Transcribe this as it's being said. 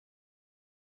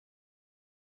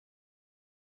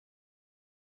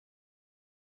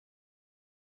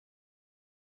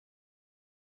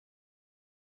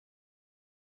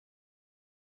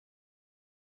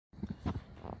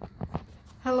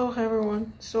Hello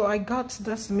everyone. So I got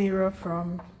this mirror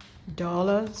from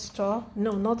dollar store.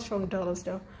 No, not from dollar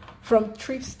store, from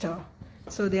thrift store.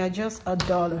 So they are just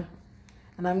 $1,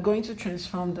 and I'm going to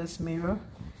transform this mirror.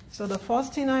 So the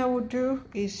first thing I would do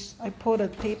is I put a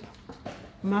tape,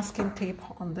 masking tape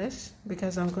on this,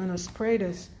 because I'm going to spray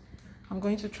this. I'm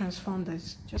going to transform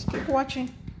this. Just keep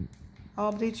watching.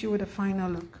 I'll update you with a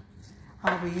final look.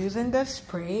 I'll be using the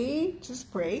spray to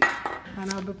spray,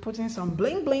 and I'll be putting some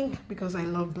bling bling because I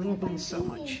love bling bling so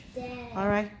much. All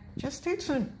right, just stay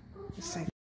tuned. Let's see.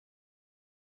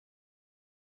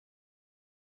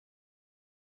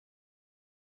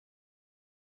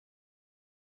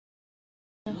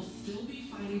 I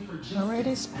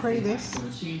already sprayed this,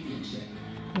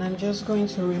 and I'm just going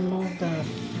to remove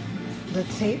the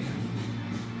tape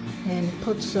and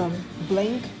put some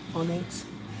bling on it,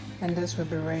 and this will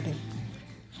be ready.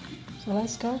 So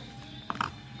let's go.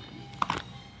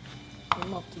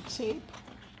 Remove the tape.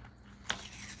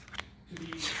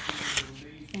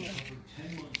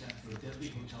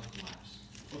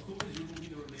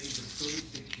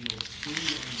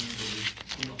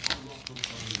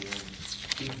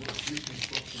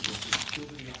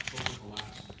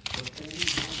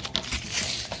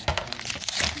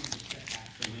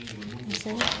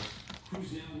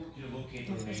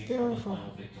 This is beautiful.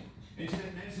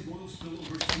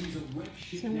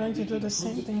 So I'm going to do the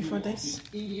same thing for this.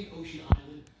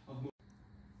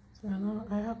 So now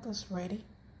I have this ready.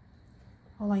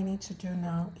 All I need to do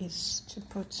now is to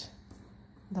put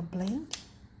the bling.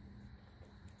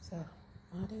 So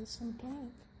adding some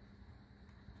bling.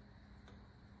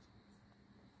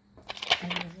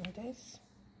 I'm using this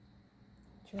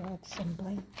to add some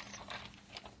bling.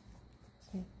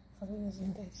 See, I'm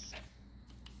using this.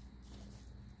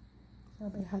 I'll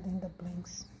be adding the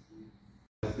blinks.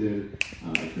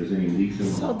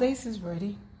 So this is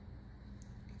ready.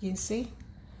 You can see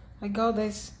I got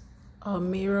this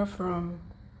mirror from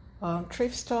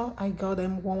thrift store. I got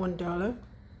them $1.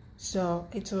 So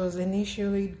it was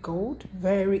initially gold,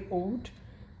 very old.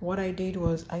 What I did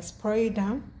was I sprayed it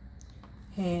down,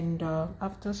 and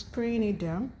after spraying it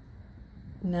down,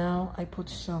 now I put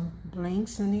some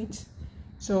blinks in it.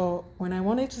 So when I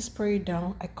wanted to spray it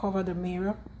down, I covered the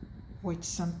mirror with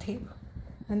some tape,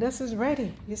 and this is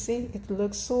ready. You see, it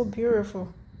looks so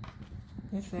beautiful.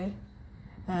 You see,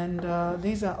 and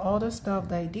these are all the stuff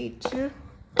that I did too.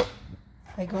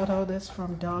 I got all this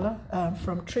from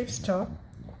from thrift store.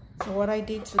 So what I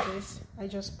did to this, I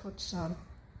just put some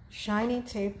shiny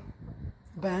tape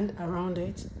band around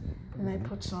it, and I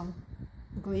put some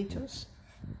glitters.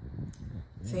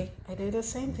 See, I did the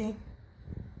same thing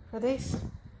for this.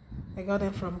 I got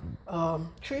them from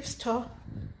thrift store,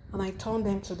 and I turned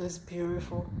them to this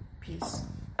beautiful piece.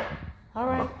 All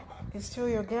right, it's still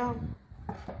your girl,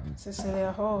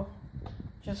 Cecelia Hall,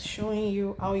 just showing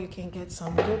you how you can get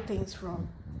some good things from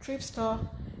thrift store,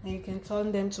 and you can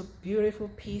turn them to beautiful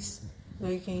piece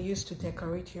that you can use to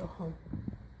decorate your home.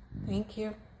 Thank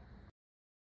you.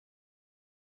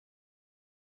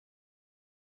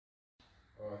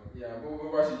 Yeah,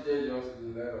 but she just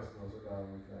let us know so that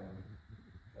we can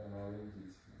arrange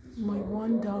it. My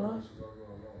 $1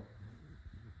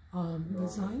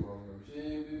 design.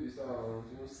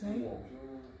 See?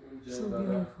 So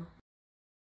beautiful.